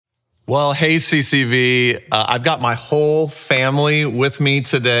Well, hey, CCV. I've got my whole family with me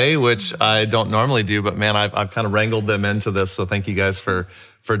today, which I don't normally do, but man, I've kind of wrangled them into this. So thank you guys for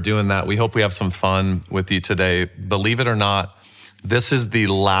doing that. We hope we have some fun with you today. Believe it or not, this is the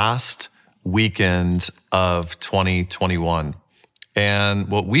last weekend of 2021. And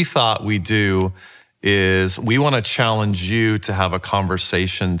what we thought we'd do is we want to challenge you to have a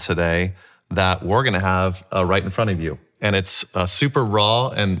conversation today that we're going to have right in front of you. And it's super raw,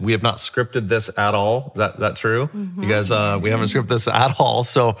 and we have not scripted this at all. Is that true? Mm-hmm. You guys, we haven't scripted this at all,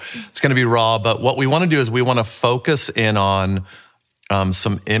 so it's going to be raw. But what we want to do is we want to focus in on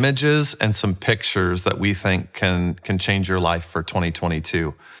some images and some pictures that we think can change your life for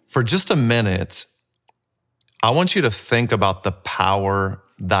 2022. For just a minute, I want you to think about the power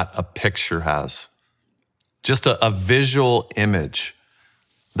that a picture has. Just a visual image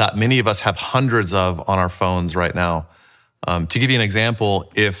that many of us have hundreds of on our phones right now. To give you an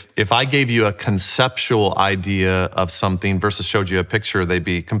example, if I gave you a conceptual idea of something versus showed you a picture, they'd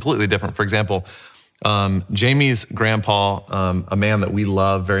be completely different. For example, Jamie's grandpa, a man that we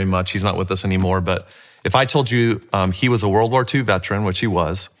love very much, he's not with us anymore, but if I told you he was a World War II veteran, which he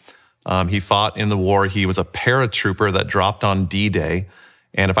was, he fought in the war, he was a paratrooper that dropped on D-Day,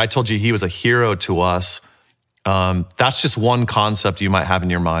 and if I told you he was a hero to us, that's just one concept you might have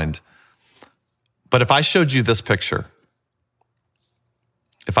in your mind. But if I showed you this picture,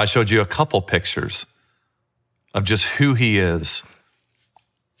 if I showed you a couple pictures of just who he is,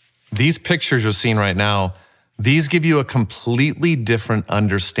 these pictures you're seeing right now, these give you a completely different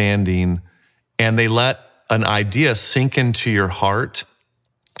understanding, and they let an idea sink into your heart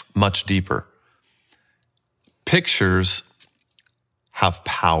much deeper. Pictures have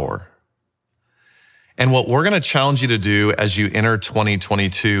power. And what we're going to challenge you to do as you enter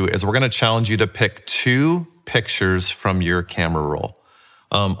 2022 is we're going to challenge you to pick 2 pictures from your camera roll.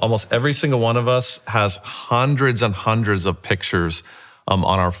 Almost every single one of us has hundreds and hundreds of pictures on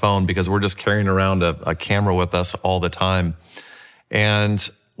our phone because we're just carrying around a camera with us all the time. And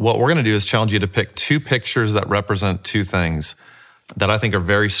what we're going to do is challenge you to pick 2 pictures that represent 2 things that I think are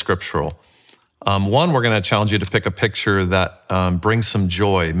very scriptural. One, we're going to challenge you to pick a picture that brings some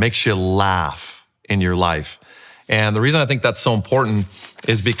joy, makes you laugh in your life. And the reason I think that's so important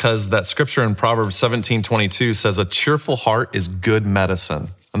is because that scripture in Proverbs 17:22 says a cheerful heart is good medicine.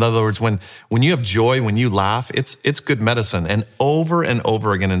 In other words, when you have joy, when you laugh, it's good medicine. And over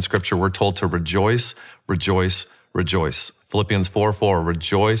again in scripture, we're told to rejoice, rejoice, rejoice. Philippians 4:4,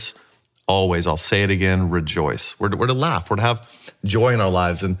 rejoice always. I'll say it again, rejoice. We're to laugh. We're to have joy in our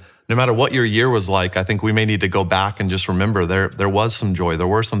lives. And no matter what your year was like, I think we may need to go back and just remember there was some joy. There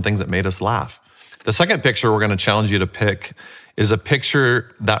were some things that made us laugh. The second picture we're going to challenge you to pick is a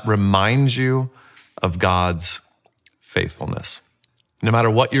picture that reminds you of God's faithfulness. No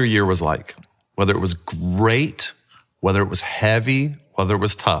matter what your year was like, whether it was great, whether it was heavy, whether it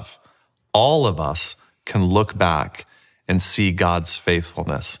was tough, all of us can look back and see God's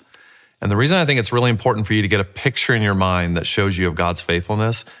faithfulness. And the reason I think it's really important for you to get a picture in your mind that shows you of God's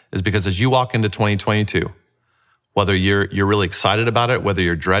faithfulness is because as you walk into 2022, whether you're really excited about it, whether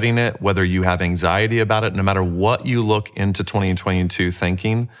you're dreading it, whether you have anxiety about it, no matter what you look into 2022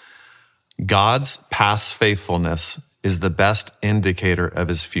 thinking, God's past faithfulness is the best indicator of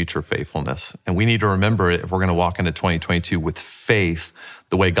his future faithfulness. And we need to remember it if we're going to walk into 2022 with faith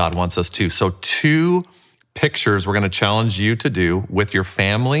the way God wants us to. So 2 pictures we're going to challenge you to do with your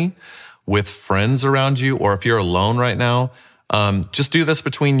family, with friends around you, or if you're alone right now, just do this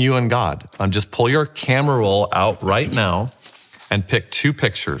between you and God. Just pull your camera roll out right now and pick 2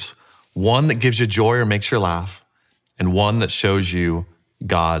 pictures. One that gives you joy or makes you laugh, and one that shows you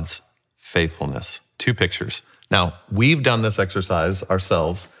God's faithfulness. 2 pictures. Now, we've done this exercise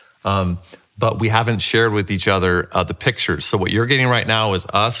ourselves, but we haven't shared with each other the pictures. So what you're getting right now is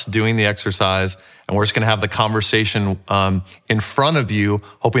us doing the exercise, and we're just going to have the conversation in front of you,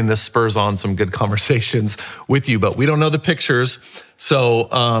 hoping this spurs on some good conversations with you. But we don't know the pictures, so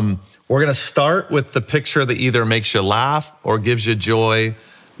we're going to start with the picture that either makes you laugh or gives you joy.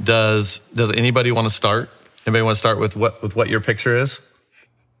 Does anybody want to start? Anybody want to start with what your picture is?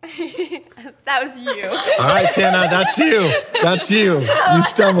 That was you. All right, Kenna, that's you. That's you. You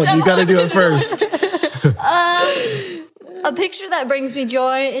stumbled. You got to do it first. A picture that brings me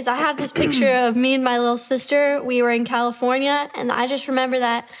joy is I have this picture of me and my little sister. We were in California, and I just remember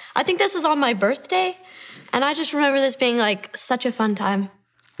that. I think this was on my birthday, and I just remember this being like such a fun time.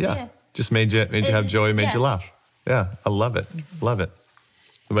 Yeah. Just made you have joy, made you laugh. Yeah, I love it. Love it.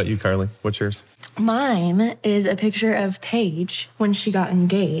 What about you, Carly? What's yours? Mine is a picture of Paige when she got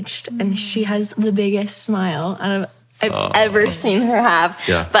engaged, and she has the biggest smile out of I've ever seen her have.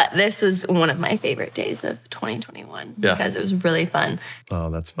 Yeah. But this was one of my favorite days of 2021 because it was really fun. Oh,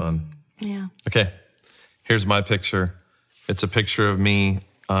 that's fun. Yeah. Okay, here's my picture. It's a picture of me,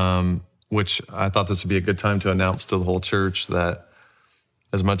 which I thought this would be a good time to announce to the whole church that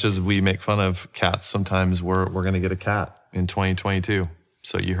as much as we make fun of cats, sometimes we're going to get a cat in 2022.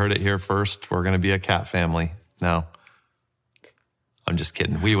 So you heard it here first. We're going to be a cat family now. I'm just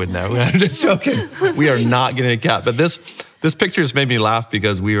kidding. We would know. I'm just joking. We are not getting a cat. But this picture just made me laugh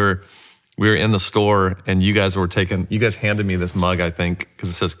because we were in the store and you guys handed me this mug, I think, because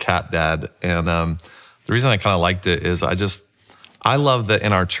it says Cat Dad. And the reason I kind of liked it is I love that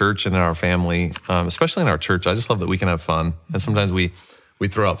in our church and in our family, especially in our church, I just love that we can have fun. And sometimes we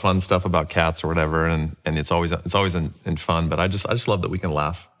throw out fun stuff about cats or whatever, and it's always in fun. But I just love that we can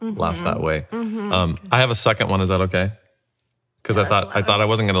laugh that way. I have a second one. Is that okay? Because I thought I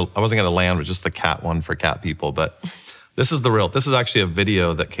wasn't gonna land with just the cat one for cat people, but this is actually a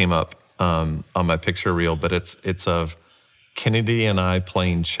video that came up on my picture reel, but it's of Kennedy and I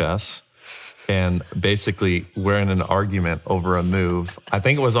playing chess, and basically we're in an argument over a move. I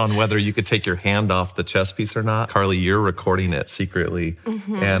think it was on whether you could take your hand off the chess piece or not. Carly, you're recording it secretly,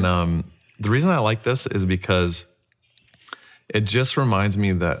 and the reason I like this is because it just reminds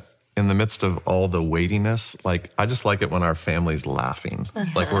me that in the midst of all the weightiness, like I just like it when our family's laughing,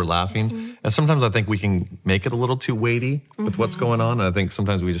 like we're laughing. And sometimes I think we can make it a little too weighty with what's going on. And I think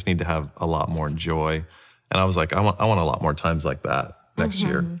sometimes we just need to have a lot more joy. And I was like, I want a lot more times like that next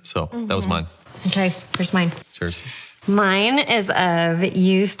year. So that was mine. Okay, here's mine. Cheers. Mine is of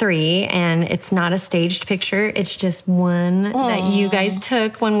you three, and it's not a staged picture. It's just one that you guys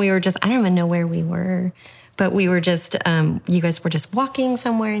took when we were I don't even know where we were. But we were just, you guys were just walking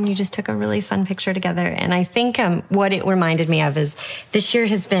somewhere and you just took a really fun picture together. And I think what it reminded me of is this year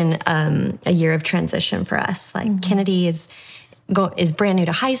has been a year of transition for us. Like Kennedy is brand new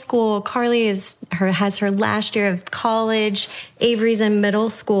to high school. Carly has her last year of college. Avery's in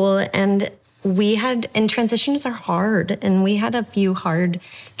middle school. And transitions are hard. And we had a few hard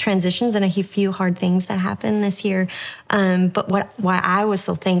transitions and a few hard things that happened this year. But why I was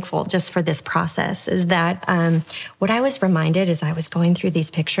so thankful just for this process is that what I was reminded as I was going through these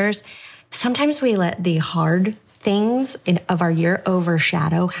pictures, sometimes we let the hard things of our year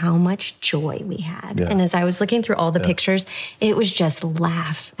overshadow how much joy we had. Yeah. And as I was looking through all the pictures, it was just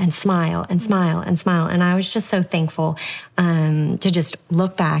laugh and smile and smile and smile. And I was just so thankful to just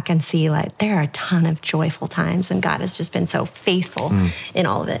look back and see like there are a ton of joyful times and God has just been so faithful in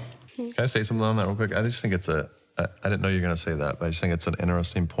all of it. Can I say something on that real quick? I just think I didn't know you were going to say that, but I just think it's an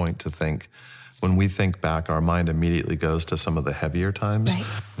interesting point to think. When we think back, our mind immediately goes to some of the heavier times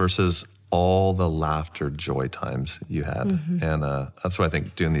versus all the laughter, joy times you had. And that's why I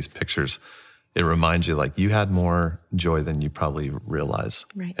think doing these pictures, it reminds you like you had more joy than you probably realize.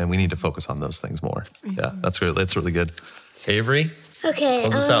 Right. And we need to focus on those things more. Yeah, that's good. That's really good. Avery? Okay,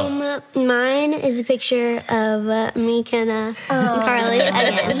 mine is a picture of me and Carly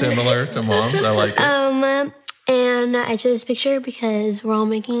again. Similar to mom's, I like it. And I chose this picture because we're all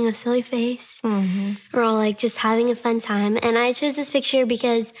making a silly face. We're all like just having a fun time. And I chose this picture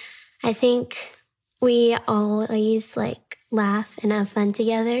because I think we always like laugh and have fun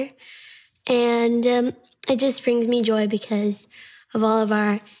together. And it just brings me joy because of all of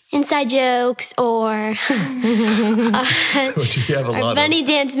our inside jokes or our funny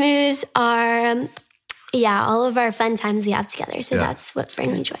dance moves, all of our fun times we have together. So that's what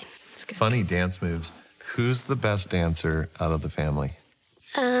brings me joy. Funny dance moves. Who's the best dancer out of the family?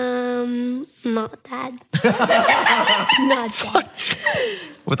 Not Dad. Not Dad. What?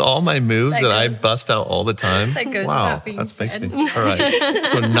 With all my moves that I bust out all the time? That goes without being said. Makes me. All right.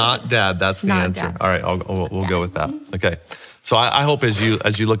 So not Dad. That's the not answer. Dad. All right. We'll go with that. Okay. So I hope as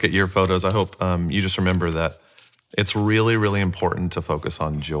you look at your photos, I hope you just remember that it's really, really important to focus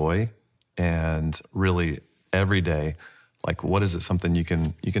on joy and really every day. Like, what is it? Something you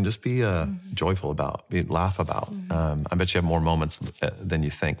can just be joyful about, laugh about. I bet you have more moments than you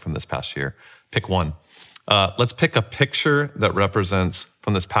think from this past year. Pick one. Let's pick a picture that represents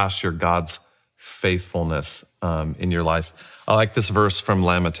from this past year God's faithfulness in your life. I like this verse from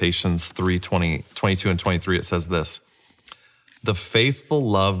Lamentations 3:22 and 23. It says this: "The faithful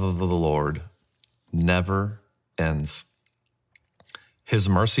love of the Lord never ends. His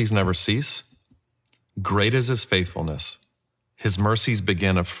mercies never cease. Great is his faithfulness. His mercies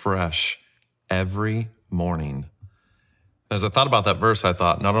begin afresh every morning." As I thought about that verse, I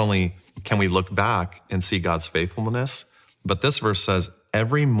thought not only can we look back and see God's faithfulness, but this verse says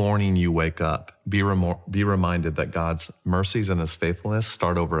every morning you wake up, be reminded that God's mercies and his faithfulness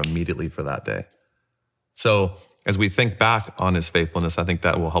start over immediately for that day. So as we think back on his faithfulness, I think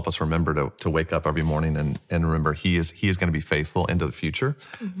that will help us remember to wake up every morning and remember he is going to be faithful into the future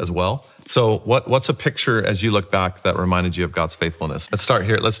as well. So what's a picture as you look back that reminded you of God's faithfulness? Let's start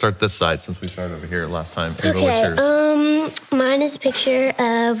here. Let's start this side since we started over here last time. Ava, what's yours? Mine is a picture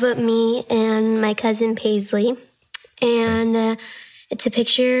of me and my cousin Paisley. And it's a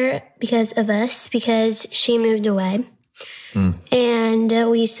picture because of us, because she moved away. And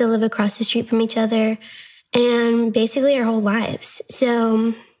we used to live across the street from each other. And basically our whole lives.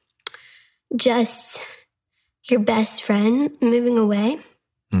 So just your best friend moving away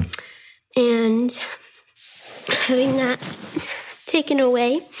and having that taken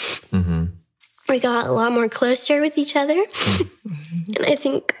away, we got a lot more closer with each other. And I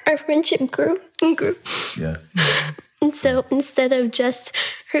think our friendship grew and grew. Yeah. And so instead of just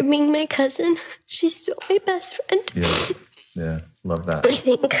her being my cousin, she's still my best friend. Yeah. Love that. I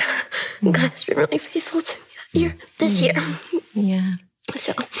think God has been really faithful to me this year. Yeah.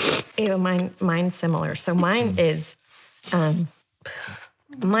 So, Ava, mine's similar. So mine is Halloween.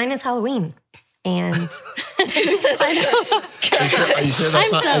 And Are you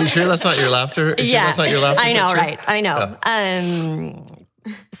sure that's not your laughter? That's not your laughter I know, picture? right? I know.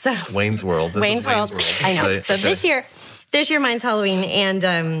 So Wayne's World. This Wayne's is World. I know. So this year mine's Halloween, and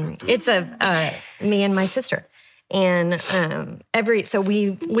it's me and my sister. And so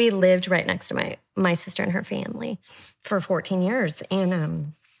we lived right next to my sister and her family for 14 years.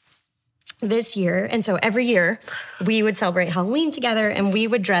 And this year, and so every year we would celebrate Halloween together, and we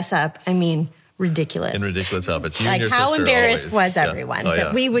would dress up. I mean, ridiculous. In ridiculous outfits. You Like and your how sister embarrassed always. was everyone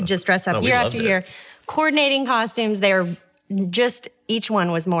that we would just dress up we year loved after it. year, coordinating costumes. They're just, each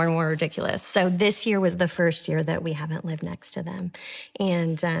one was more and more ridiculous. So this year was the first year that we haven't lived next to them.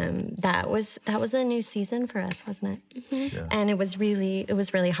 And that was a new season for us, wasn't it? Yeah. And it was really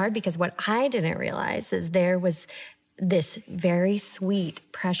hard because what I didn't realize is there was this very sweet,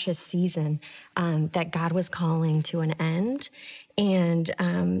 precious season that God was calling to an end. And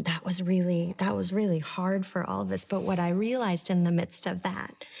that was really hard for all of us. But what I realized in the midst of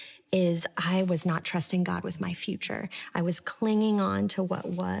that is I was not trusting God with my future. I was clinging on to what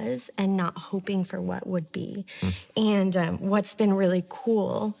was and not hoping for what would be. And what's been really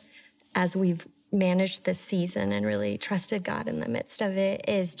cool as we've managed this season and really trusted God in the midst of it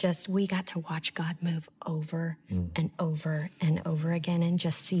is just we got to watch God move over and over and over again and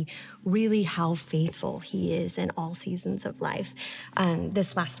just see really how faithful he is in all seasons of life.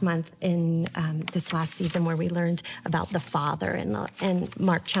 This last month in this last season where we learned about the Father and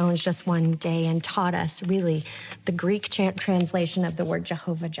Mark challenged us one day and taught us really the Greek translation of the word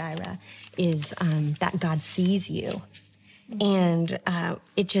Jehovah Jireh is that God sees you. And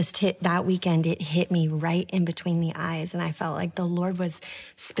it just hit that weekend, it hit me right in between the eyes. And I felt like the Lord was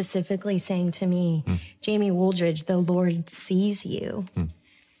specifically saying to me, Jamie Wooldridge, the Lord sees you,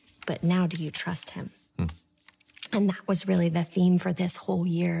 but now do you trust him? And that was really the theme for this whole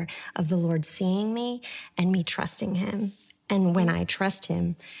year of the Lord seeing me and me trusting him. And when I trust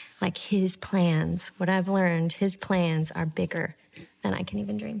him, like his plans, what I've learned, his plans are bigger than I can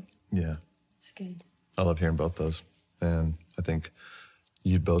even dream. Yeah. It's good. I love hearing both those. And I think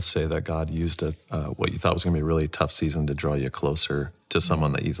you'd both say that God used what you thought was going to be a really tough season to draw you closer to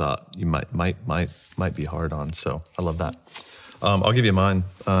someone that you thought you might be hard on. So I love that. I'll give you mine.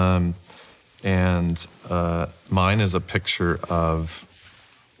 And mine is a picture of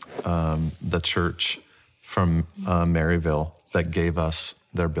the church from Maryville that gave us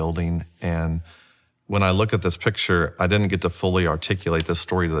their building. And when I look at this picture, I didn't get to fully articulate this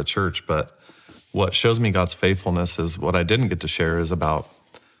story to the church, but what shows me God's faithfulness is what I didn't get to share is about,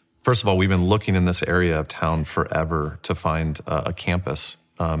 first of all, we've been looking in this area of town forever to find a campus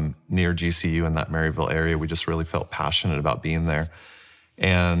near GCU in that Maryville area. We just really felt passionate about being there.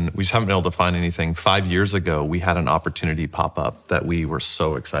 And we just haven't been able to find anything. 5 years ago, we had an opportunity pop up that we were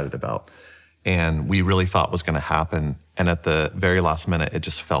so excited about. And we really thought was going to happen. And at the very last minute, it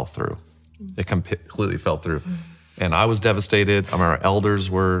just fell through. It completely fell through. And I was devastated. I mean, our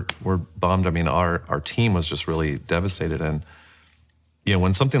elders were bummed. I mean, our team was just really devastated. And, you know,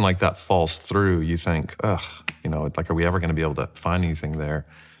 when something like that falls through, you think, ugh, you know, like, are we ever going to be able to find anything there?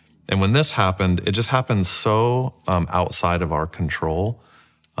 And when this happened, it just happened so outside of our control.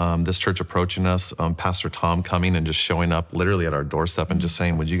 This church approaching us, Pastor Tom coming and just showing up literally at our doorstep and just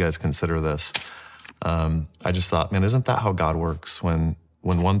saying, would you guys consider this? I just thought, man, isn't that how God works? When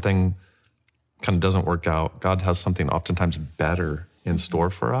one thing kind of doesn't work out, God has something oftentimes better in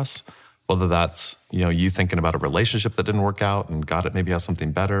store for us, whether that's, you know, you thinking about a relationship that didn't work out and God maybe has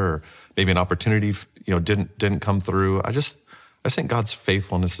something better, or maybe an opportunity, you know, didn't come through. I just think God's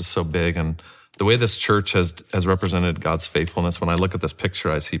faithfulness is so big. And the way this church has represented God's faithfulness. When I look at this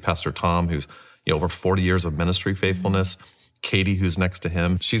picture, I see Pastor Tom, who's over 40 years of ministry faithfulness. Katie, who's next to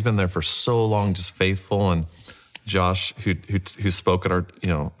him, she's been there for so long, just faithful. And Josh, who spoke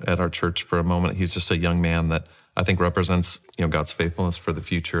at our church for a moment, he's just a young man that I think represents God's faithfulness for the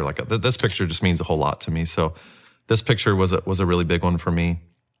future. Like this picture just means a whole lot to me. So this picture was a really big one for me.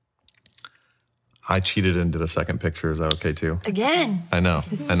 I cheated and did a second picture. Is that okay too? Again. I know.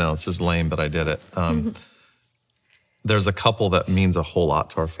 It's just lame, but I did it. There's a couple that means a whole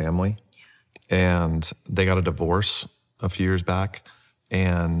lot to our family. And they got a divorce a few years back,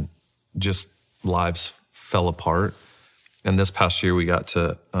 and just lives fell apart. And this past year, we got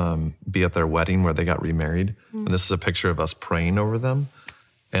to be at their wedding where they got remarried. And this is a picture of us praying over them.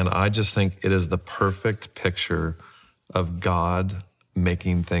 And I just think it is the perfect picture of God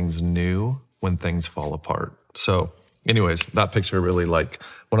making things new when things fall apart. So anyways, that picture really,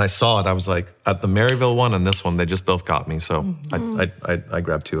 when I saw it, I was like, at the Maryville one and this one, they just both got me. So I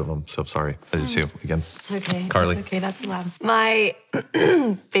grabbed two of them. So sorry, I did two again. It's okay. Carly. It's okay, that's allowed. My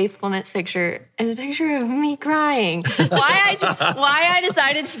faithfulness picture is a picture of me crying. Why I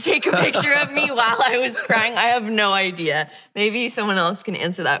decided to take a picture of me while I was crying, I have no idea. Maybe someone else can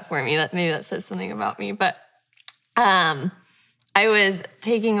answer that for me. Maybe that says something about me. But I was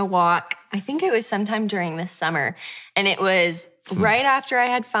taking a walk. I think it was sometime during this summer. And it was right after I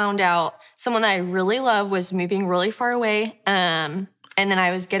had found out someone that I really love was moving really far away. And then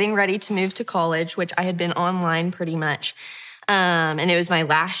I was getting ready to move to college, which I had been online pretty much. And it was my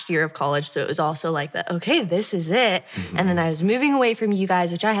last year of college. So it was also like that, okay, this is it. And then I was moving away from you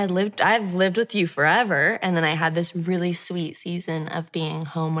guys, which I've lived with you forever. And then I had this really sweet season of being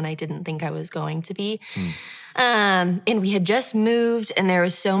home when I didn't think I was going to be. And we had just moved, and there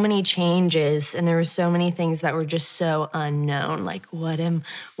was so many changes, and there were so many things that were just so unknown. Like, what's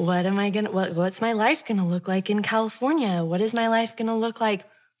my life gonna look like in California? What is my life gonna look like?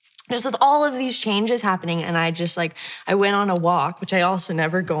 Just with all of these changes happening, and I went on a walk, which I also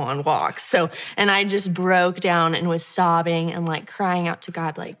never go on walks. And I just broke down and was sobbing and crying out to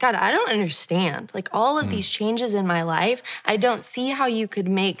God, God, I don't understand. All of these changes in my life, I don't see how you could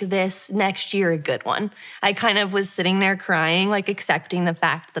make this next year a good one. I kind of was sitting there crying, accepting the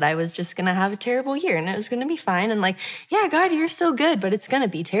fact that I was just gonna have a terrible year and it was gonna be fine. And yeah, God, you're so good, but it's gonna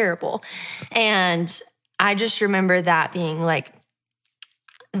be terrible. And I just remember that being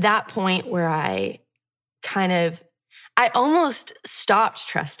that point where I almost stopped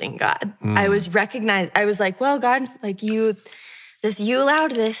trusting God. I was like, well, God, you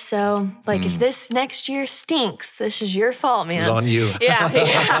allowed this. So if this next year stinks, this is your fault, man. This is on you.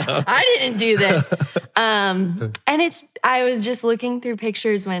 Yeah. I didn't do this. I was just looking through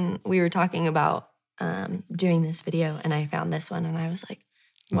pictures when we were talking about doing this video, and I found this one, and I was like,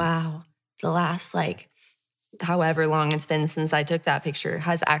 wow, the last however long it's been since I took that picture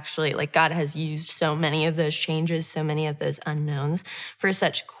has actually, God has used so many of those changes, so many of those unknowns for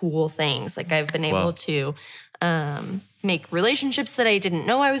such cool things. I've been able to make relationships that I didn't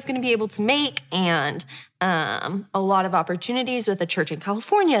know I was going to be able to make, and a lot of opportunities with a church in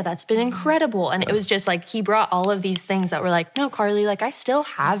California. That's been incredible. And it was just he brought all of these things that were no, Carly, I still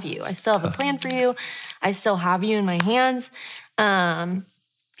have you. I still have a plan for you. I still have you in my hands. And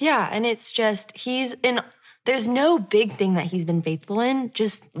it's just, there's no big thing that he's been faithful in,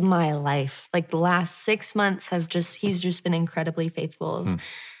 just my life. The last 6 months he's just been incredibly faithful.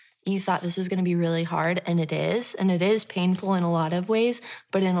 You thought this was going to be really hard, and it is painful in a lot of ways,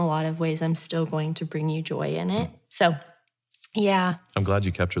 but in a lot of ways, I'm still going to bring you joy in it. So, yeah. I'm glad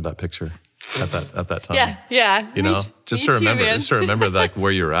you captured that picture at that time. Yeah. Just to remember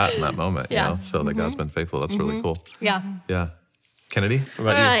where you're at in that moment, so that God's been faithful. That's really cool. Yeah. Yeah. Kennedy, what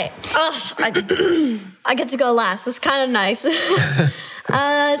about All you? right. Oh, I get to go last. It's kind of nice.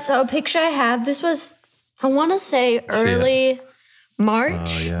 So a picture I have, this was, I want to say early March.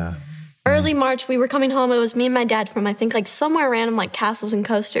 Oh, yeah. Early March, we were coming home. It was me and my dad from, I think, somewhere random, Castles and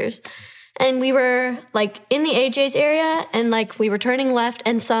Coasters. And we were, in the AJ's area, and, we were turning left,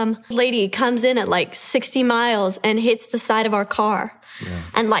 and some lady comes in at, 60 miles and hits the side of our car. Yeah.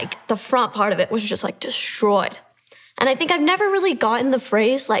 And, the front part of it was just, destroyed. And I think I've never really gotten the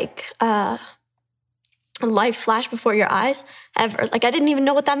phrase, life flash before your eyes, ever. I didn't even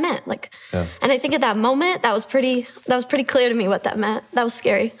know what that meant. And I think at that moment, that was pretty clear to me what that meant. That was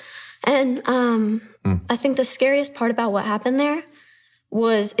scary. And I think the scariest part about what happened there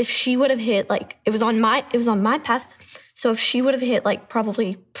was if she would have hit, it was on my path. So if she would have hit,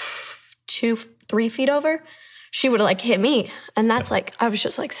 probably 2-3 feet over, she would have, hit me. And that's, I was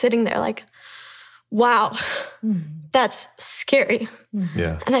just, sitting there, wow, that's scary.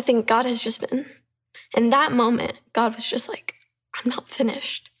 Yeah. And I think God has just been, in that moment, God was just like, I'm not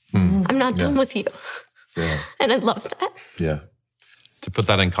finished. I'm not done with you. Yeah. And I love that. Yeah. To put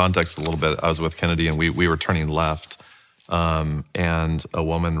that in context a little bit, I was with Kennedy and we were turning left, and a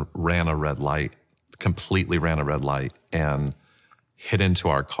woman ran a red light, completely ran a red light, and hit into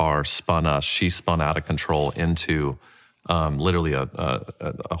our car, spun us. She spun out of control into literally a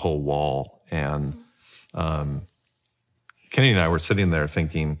whole wall. And Kennedy and I were sitting there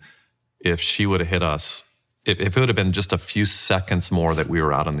thinking, if she would have hit us, if it would have been just a few seconds more that we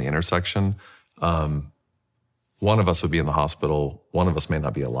were out on the intersection, one of us would be in the hospital, one of us may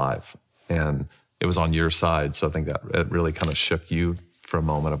not be alive. And it was on your side, so I think that it really kind of shook you for a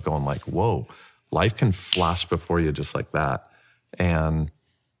moment of going like, whoa, life can flash before you just like that. And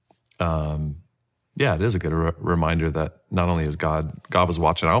yeah, it is a good reminder that not only is God was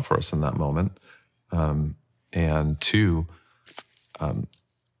watching out for us in that moment, and two,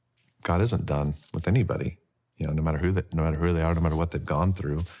 God isn't done with anybody, no matter who they are, no matter what they've gone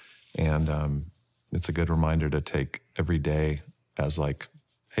through. And it's a good reminder to take every day as like,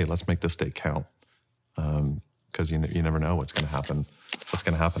 hey, let's make this day count. Because you never know what's going to happen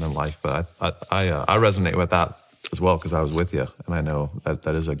in life. But I resonate with that as well, because I was with you, and I know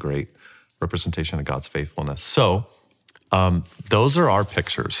that is a great representation of God's faithfulness. So those are our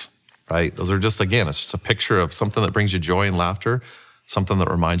pictures, right? Those are just, again, it's just a picture of something that brings you joy and laughter, something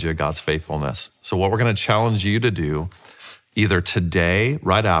that reminds you of God's faithfulness. So what we're going to challenge you to do, either today,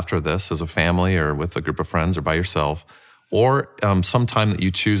 right after this, as a family or with a group of friends or by yourself, or sometime that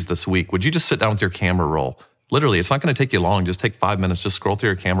you choose this week, would you just sit down with your camera roll? Literally, it's not going to take you long. Just take 5 minutes. Just scroll through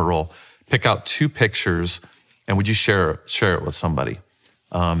your camera roll, pick out 2 pictures, and would you share it with somebody?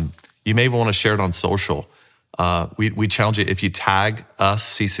 You may even want to share it on social. We challenge you, if you tag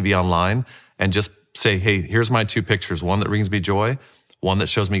us, CCV Online, and just say, hey, here's my 2 pictures, one that brings me joy, one that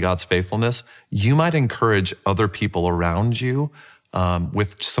shows me God's faithfulness. You might encourage other people around you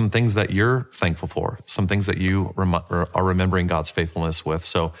with some things that you're thankful for, some things that you are remembering God's faithfulness with.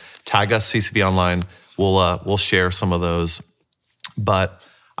 So tag us, CCV Online. We'll share some of those. But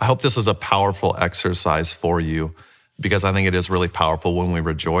I hope this is a powerful exercise for you, because I think it is really powerful when we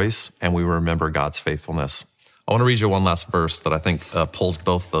rejoice and we remember God's faithfulness. I want to read you one last verse that I think pulls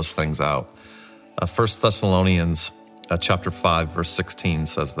both those things out. 1 Thessalonians chapter 5, verse 16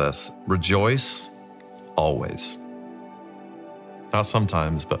 says this: rejoice always. Not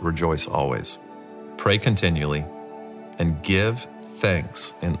sometimes, but rejoice always. Pray continually and give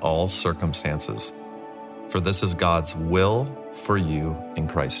thanks in all circumstances, for this is God's will for you in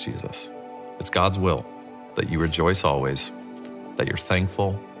Christ Jesus. It's God's will that you rejoice always, that you're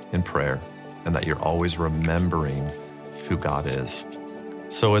thankful in prayer, and that you're always remembering who God is.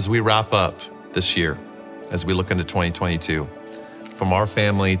 So as we wrap up this year, as we look into 2022, from our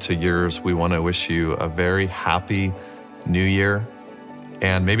family to yours, we want to wish you a very happy new year.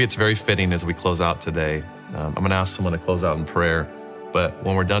 And maybe it's very fitting as we close out today. I'm going to ask someone to close out in prayer. But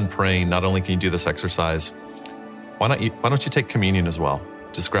when we're done praying, not only can you do this exercise, why don't you take communion as well?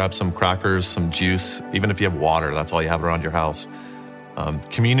 Just grab some crackers, some juice, even if you have water, that's all you have around your house.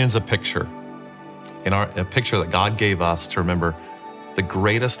 Communion is a picture, a picture that God gave us to remember the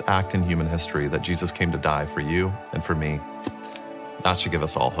greatest act in human history, that Jesus came to die for you and for me. That should give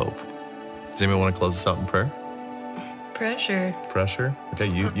us all hope. Does anyone want to close us out in prayer? Pressure?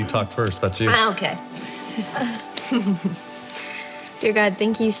 Okay, you talk first. That's you. Okay. Dear God,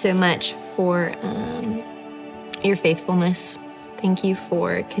 thank you so much for your faithfulness. Thank you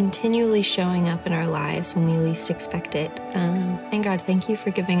for continually showing up in our lives when we least expect it. And God, thank you for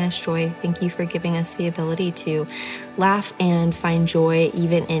giving us joy. Thank you for giving us the ability to laugh and find joy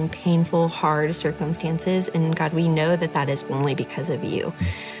even in painful, hard circumstances. And God, we know that that is only because of you.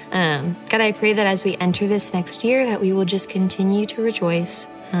 God, I pray that as we enter this next year, that we will just continue to rejoice,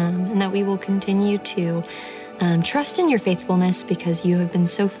 and that we will continue to trust in your faithfulness, because you have been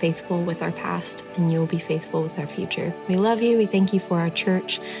so faithful with our past, and you will be faithful with our future. We love you. We thank you for our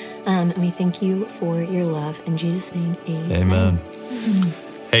church, and we thank you for your love. In Jesus' name, amen.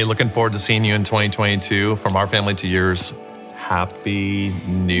 Hey, looking forward to seeing you in 2022. From our family to yours, Happy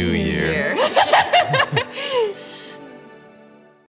New Year.